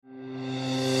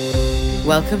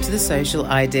Welcome to the Social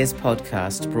Ideas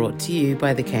Podcast, brought to you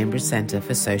by the Cambridge Centre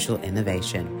for Social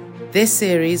Innovation. This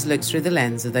series looks through the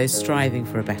lens of those striving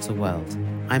for a better world.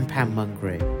 I'm Pam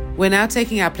Mungrue. We're now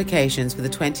taking applications for the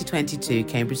 2022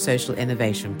 Cambridge Social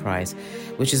Innovation Prize,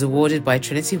 which is awarded by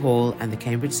Trinity Hall and the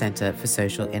Cambridge Centre for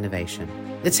Social Innovation.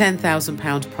 The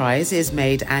 £10,000 prize is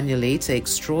made annually to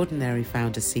extraordinary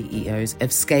founder CEOs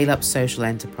of scale-up social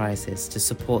enterprises to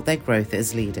support their growth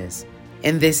as leaders.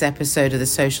 In this episode of the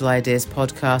Social Ideas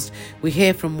Podcast, we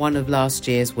hear from one of last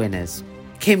year's winners.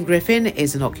 Kim Griffin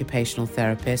is an occupational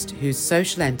therapist whose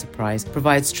social enterprise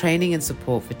provides training and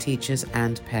support for teachers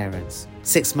and parents.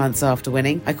 6 months after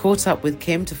winning, I caught up with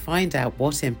Kim to find out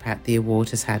what impact the award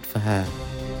has had for her.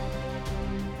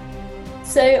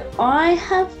 So I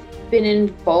have been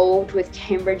involved with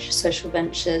Cambridge Social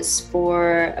Ventures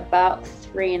for about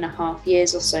 3.5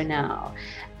 years or so now.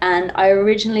 And I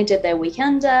originally did their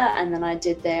weekender, and then I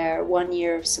did their 1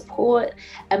 year of support.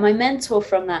 And my mentor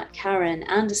from that, Karen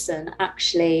Anderson,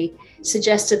 actually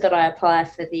suggested that I apply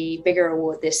for the bigger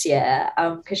award this year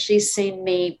because she's seen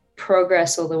me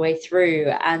progress all the way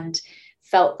through and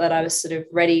felt that I was sort of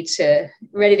ready to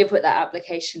put that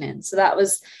application in. So that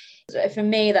was, for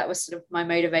me, that was sort of my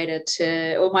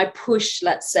motivator or my push,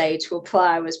 let's say, to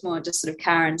apply was more just sort of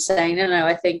Karen saying, no,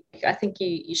 I think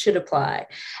you should apply.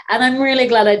 And I'm really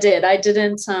glad I did. I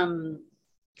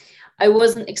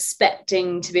wasn't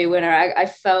expecting to be a winner. I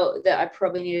felt that I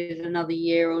probably needed another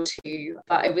year or two,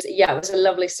 but it was a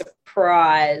lovely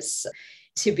surprise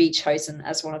to be chosen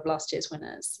as one of last year's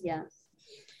winners. Yeah.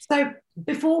 So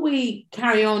before we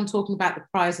carry on talking about the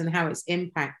prize and how it's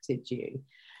impacted you,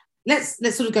 let's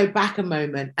sort of go back a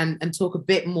moment and talk a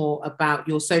bit more about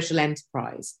your social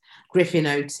enterprise, Griffin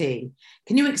OT.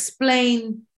 Can you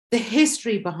explain the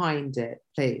history behind it,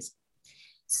 please?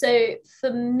 So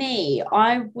for me,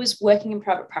 I was working in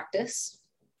private practice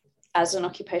as an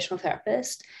occupational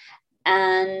therapist,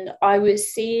 and I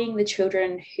was seeing the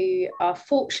children who are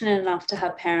fortunate enough to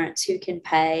have parents who can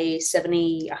pay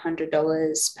 $70,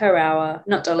 $100 per hour,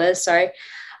 not dollars, sorry.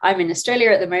 I'm in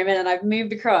Australia at the moment and I've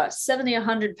moved across £70,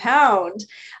 £100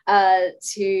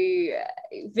 to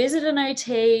visit an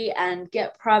OT and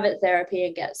get private therapy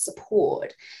and get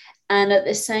support. And at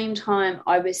the same time,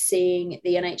 I was seeing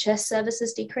the NHS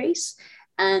services decrease,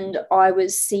 and I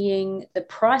was seeing the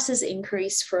prices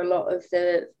increase for a lot of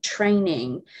the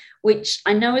training, which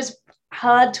I know is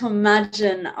hard to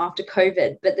imagine after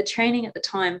COVID, but the training at the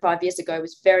time 5 years ago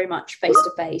was very much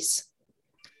face-to-face.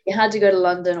 You had to go to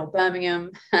London or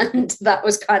Birmingham, and that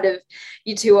was kind of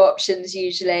your two options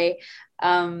usually.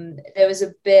 There was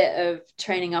a bit of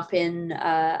training up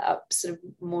sort of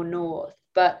more north,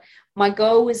 but my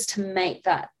goal was to make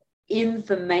that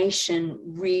information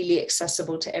really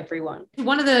accessible to everyone.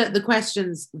 One of the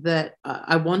questions that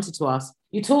I wanted to ask,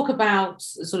 you talk about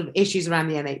sort of issues around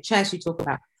the NHS, you talk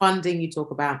about funding, you talk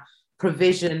about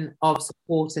provision of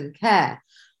support and care.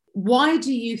 Why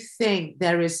do you think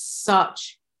there is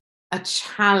such a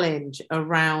challenge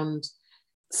around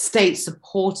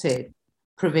state-supported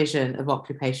provision of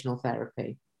occupational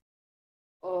therapy?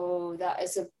 Oh, that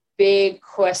is a big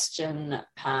question,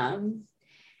 Pam.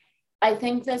 I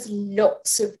think there's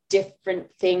lots of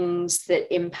different things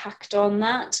that impact on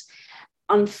that.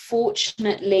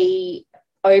 Unfortunately,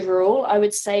 overall, I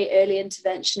would say early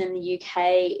intervention in the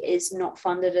UK is not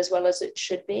funded as well as it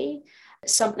should be.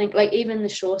 Something like even the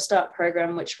Sure Start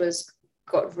program, which was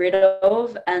got rid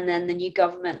of, and then the new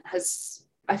government has,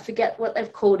 I forget what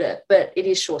they've called it, but it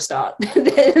is Sure Start.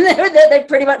 They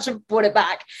pretty much have brought it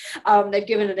back. They've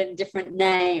given it a different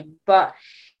name, but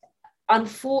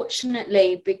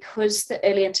unfortunately, because the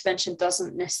early intervention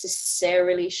doesn't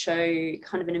necessarily show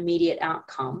kind of an immediate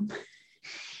outcome,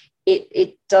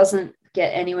 it doesn't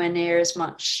get anywhere near as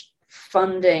much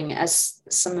funding as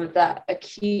some of that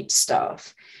acute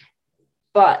stuff.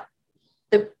 But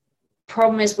the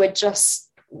problem is we're just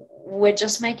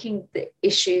making the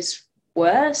issues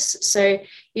worse. So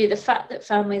the fact that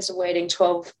families are waiting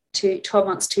 12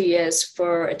 months, 2 years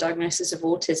for a diagnosis of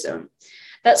autism,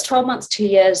 that's 12 months, 2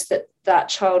 years that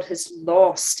child has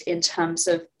lost in terms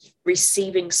of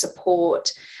receiving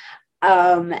support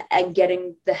and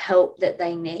getting the help that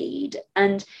they need.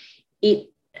 And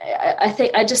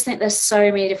I just think there's so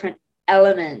many different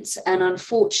elements, and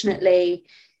unfortunately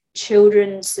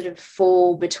children sort of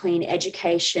fall between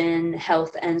education,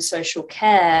 health and social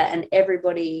care, and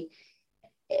everybody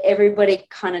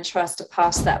kind of tries to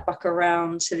pass that buck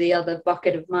around to the other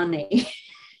bucket of money.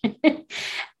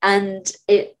 And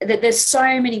there's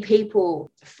so many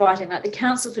people fighting. Like the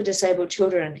Council for Disabled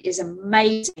Children is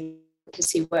amazing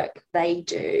advocacy work they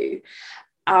do.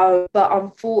 But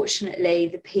unfortunately,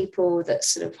 the people that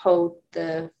sort of hold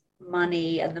the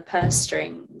money and the purse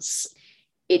strings,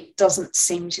 it doesn't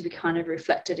seem to be kind of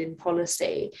reflected in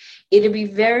policy. It'll be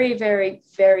very, very,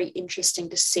 very interesting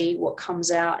to see what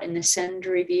comes out in the SEND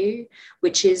review,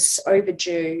 which is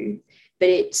overdue, but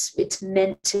it's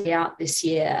meant to be out this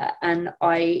year. And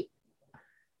I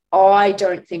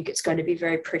don't think it's going to be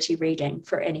very pretty reading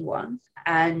for anyone.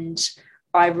 And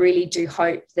I really do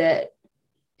hope that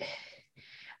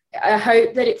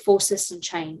it forces some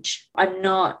change. I'm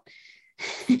not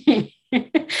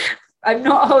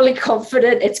wholly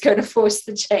confident it's going to force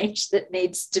the change that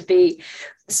needs to be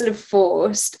sort of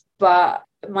forced, but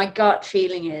my gut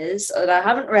feeling is, and I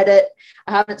haven't read it,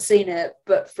 I haven't seen it,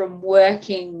 but from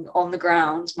working on the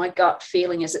ground, my gut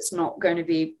feeling is it's not going to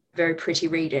be very pretty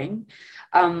reading.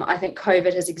 I think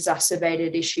COVID has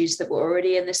exacerbated issues that were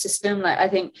already in the system. Like, I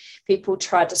think people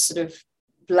tried to sort of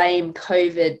blame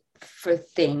COVID for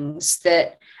things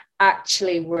that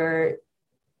actually were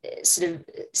sort of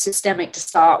systemic to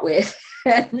start with,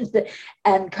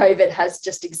 and COVID has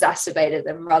just exacerbated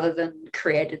them rather than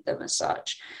created them as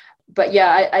such. But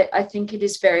yeah, I think it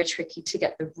is very tricky to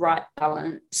get the right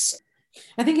balance.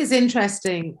 I think it's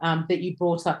interesting that you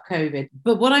brought up COVID,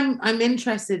 but what I'm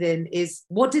interested in is,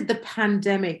 what did the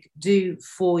pandemic do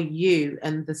for you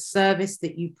and the service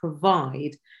that you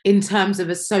provide in terms of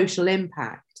a social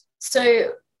impact?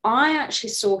 So I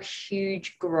actually saw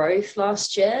huge growth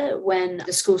last year when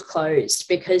the schools closed,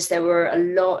 because there were a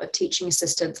lot of teaching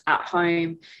assistants at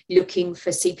home looking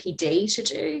for CPD to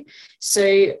do.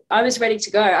 So I was ready to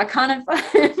go. I kind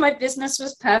of, my business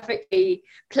was perfectly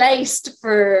placed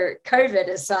for COVID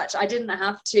as such. I didn't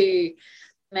have to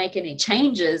make any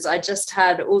changes. I just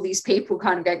had all these people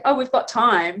kind of going, oh, we've got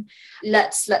time.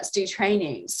 Let's do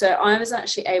training. So I was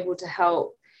actually able to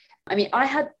help. I mean, I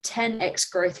had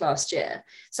 10x growth last year.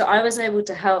 So I was able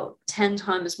to help 10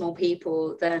 times more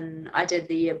people than I did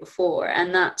the year before.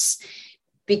 And that's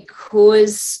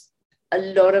because a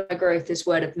lot of my growth is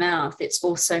word of mouth. It's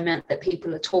also meant that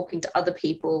people are talking to other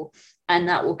people, and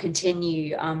that will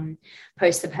continue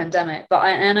post the pandemic. But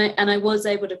I was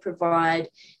able to provide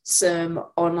some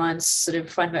online sort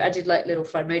of I did like little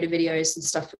fun motor videos and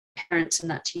stuff for parents and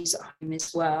that to use at home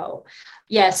as well.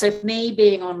 Yeah, so for me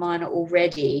being online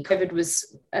already, COVID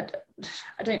was not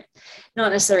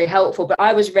necessarily helpful, but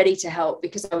I was ready to help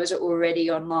because I was already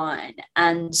online.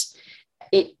 And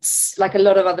it's like a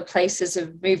lot of other places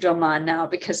have moved online now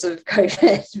because of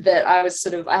COVID, but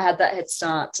I had that head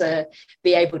start to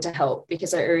be able to help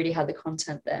because I already had the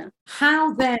content there.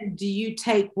 How then do you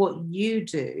take what you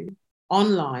do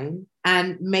online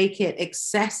and make it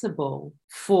accessible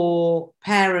for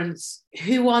parents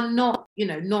who are not in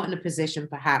a position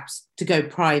perhaps to go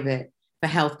private for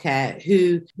healthcare,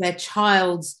 who their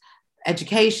child's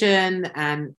education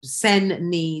and SEN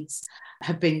needs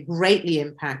have been greatly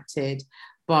impacted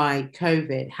by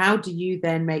COVID? How do you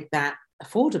then make that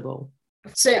affordable?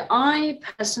 So I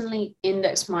personally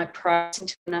index my pricing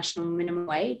to the national minimum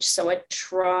wage. So I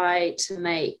try to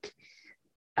make,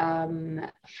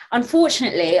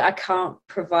 unfortunately, I can't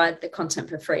provide the content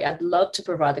for free. I'd love to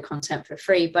provide the content for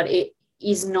free, but it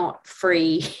is not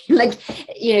free. Like,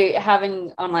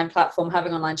 having online platform,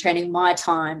 having online training, my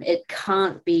time, it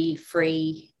can't be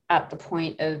free at the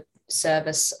point of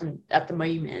service and at the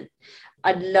moment.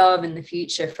 I'd love in the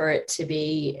future for it to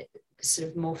be sort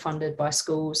of more funded by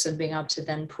schools and being able to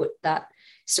then put that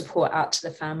support out to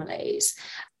the families.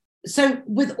 So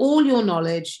with all your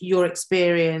knowledge, your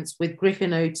experience with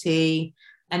Griffin OT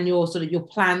and your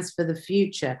plans for the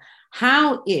future,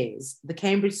 how is the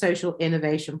Cambridge Social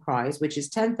Innovation Prize, which is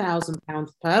 £10,000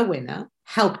 per winner,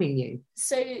 helping you?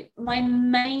 So my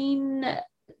main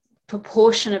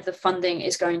proportion of the funding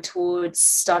is going towards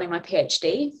starting my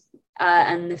PhD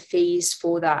and the fees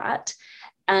for that.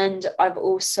 And I've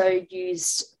also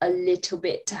used a little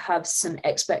bit to have some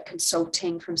expert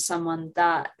consulting from someone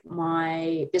that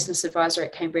my business advisor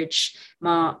at Cambridge,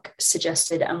 Mark,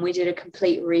 suggested. And we did a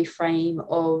complete reframe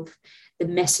of the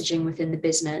messaging within the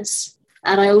business.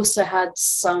 And I also had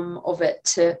some of it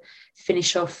to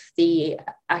finish off the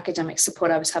academic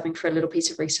support I was having for a little piece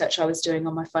of research I was doing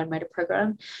on my fine motor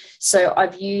program. So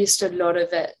I've used a lot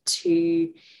of it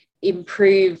to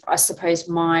improve, I suppose,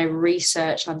 my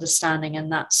research understanding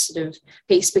and that sort of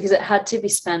piece, because it had to be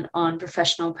spent on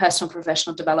personal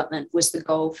professional development was the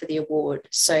goal for the award.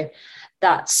 So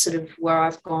that's sort of where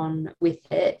I've gone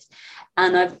with it.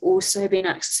 And I've also been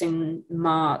accessing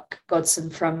Mark Godson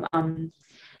from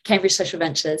Cambridge Social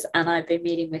Ventures, and I've been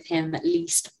meeting with him at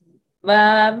least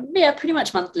pretty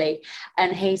much monthly,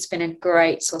 and he's been a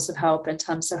great source of help in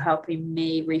terms of helping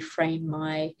me reframe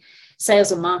my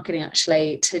sales and marketing,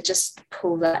 actually, to just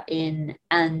pull that in.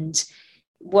 And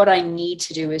what I need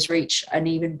to do is reach an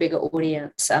even bigger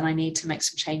audience, and I need to make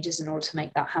some changes in order to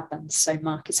make that happen. So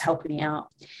Mark is helping me out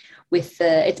with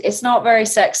it's not very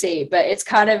sexy, but it's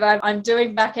kind of, I'm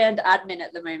doing back-end admin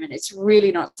at the moment. It's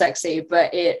really not sexy,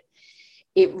 but it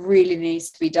really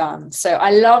needs to be done. So I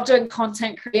love doing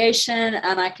content creation,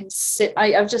 and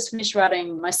I've just finished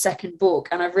writing my second book,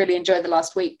 and I've really enjoyed the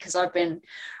last week because I've been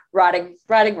writing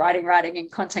in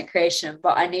content creation,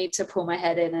 but I need to pull my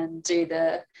head in and do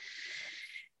the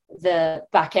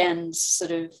back end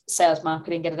sort of sales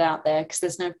marketing, get it out there, because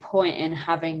there's no point in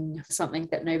having something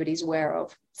that nobody's aware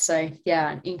of. So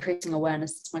yeah, increasing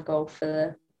awareness is my goal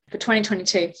for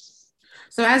 2022.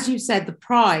 So as you said, the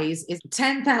prize is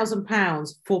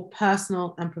 £10,000 for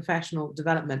personal and professional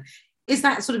development. Is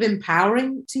that sort of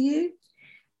empowering to you?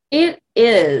 It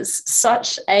is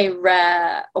such a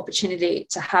rare opportunity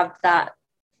to have that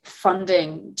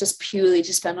funding just purely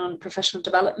to spend on professional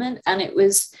development. And it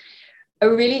was a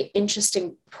really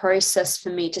interesting process for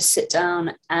me to sit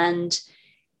down and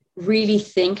really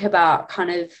think about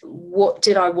kind of what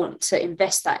did I want to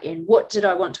invest that in? What did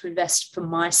I want to invest for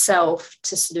myself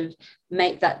to sort of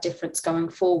make that difference going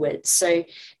forward? So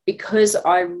because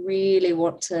I really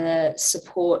want to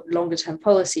support longer term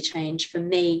policy change, for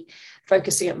me,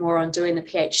 focusing it more on doing the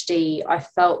PhD, I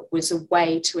felt was a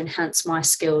way to enhance my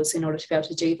skills in order to be able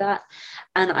to do that.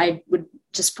 And I would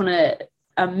just want to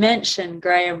mention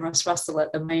Graham Ross Russell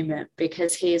at the moment,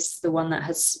 because he's the one that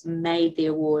has made the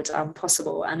award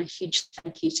possible, and a huge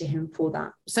thank you to him for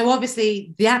that. So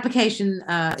obviously the application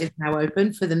is now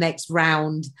open for the next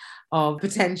round of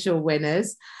potential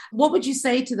winners. What would you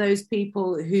say to those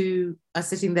people who are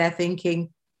sitting there thinking,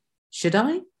 should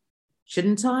I?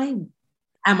 Shouldn't I?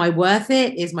 Am I worth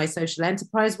it? Is my social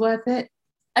enterprise worth it?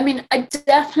 I mean, I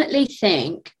definitely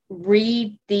think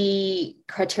read the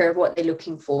criteria of what they're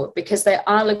looking for, because they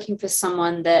are looking for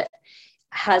someone that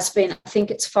has been, I think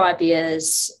it's 5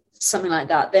 years, something like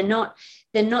that. They're not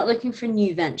looking for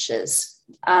new ventures.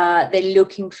 They're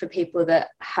looking for people that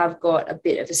have got a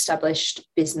bit of established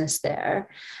business there.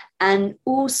 And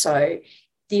also,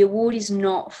 the award is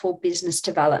not for business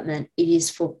development, it is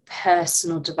for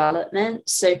personal development.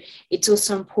 So it's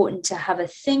also important to have a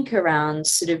think around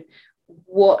sort of,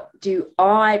 what do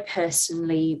I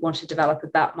personally want to develop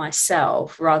about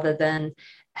myself, rather than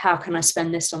how can I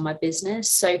spend this on my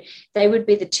business? So they would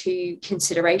be the two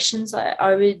considerations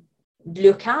I would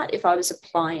look at if I was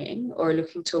applying or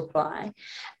looking to apply.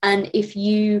 And if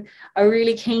you are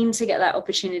really keen to get that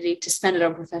opportunity to spend it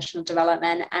on professional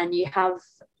development, and you have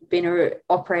been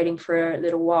operating for a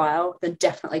little while, then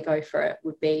definitely go for it,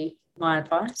 would be my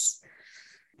advice.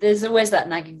 There's always that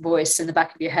nagging voice in the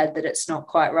back of your head that it's not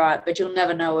quite right, but you'll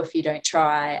never know if you don't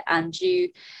try. And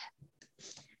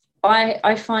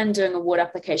I find doing award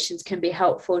applications can be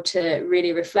helpful to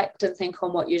really reflect and think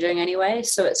on what you're doing anyway.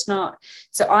 So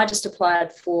I just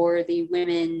applied for the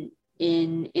Women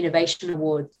in Innovation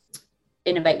Award,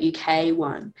 Innovate UK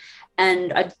one,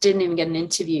 and I didn't even get an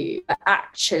interview. But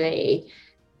actually,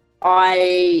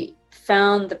 I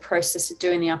found the process of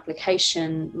doing the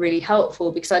application really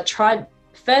helpful, because I tried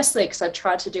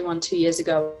to do one 2 years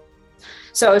ago.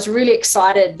 So I was really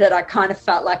excited that I kind of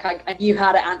felt like I knew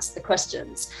how to answer the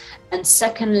questions. And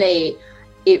secondly,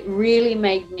 it really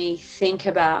made me think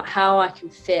about how I can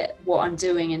fit what I'm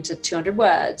doing into 200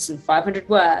 words and 500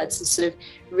 words, and sort of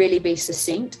really be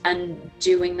succinct and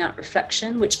doing that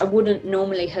reflection, which I wouldn't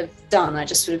normally have done. I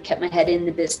just sort of kept my head in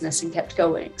the business and kept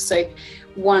going. So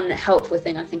one helpful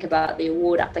thing I think about the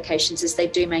award applications is they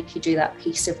do make you do that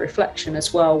piece of reflection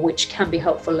as well, which can be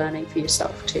helpful learning for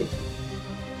yourself too.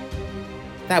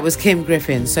 That was Kim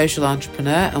Griffin, social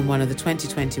entrepreneur and one of the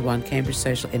 2021 Cambridge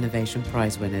Social Innovation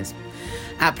Prize winners.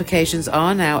 Applications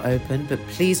are now open, but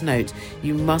please note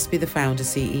you must be the founder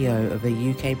CEO of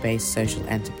a UK-based social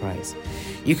enterprise.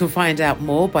 You can find out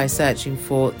more by searching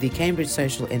for the Cambridge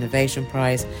Social Innovation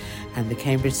Prize and the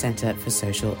Cambridge Centre for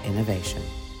Social Innovation.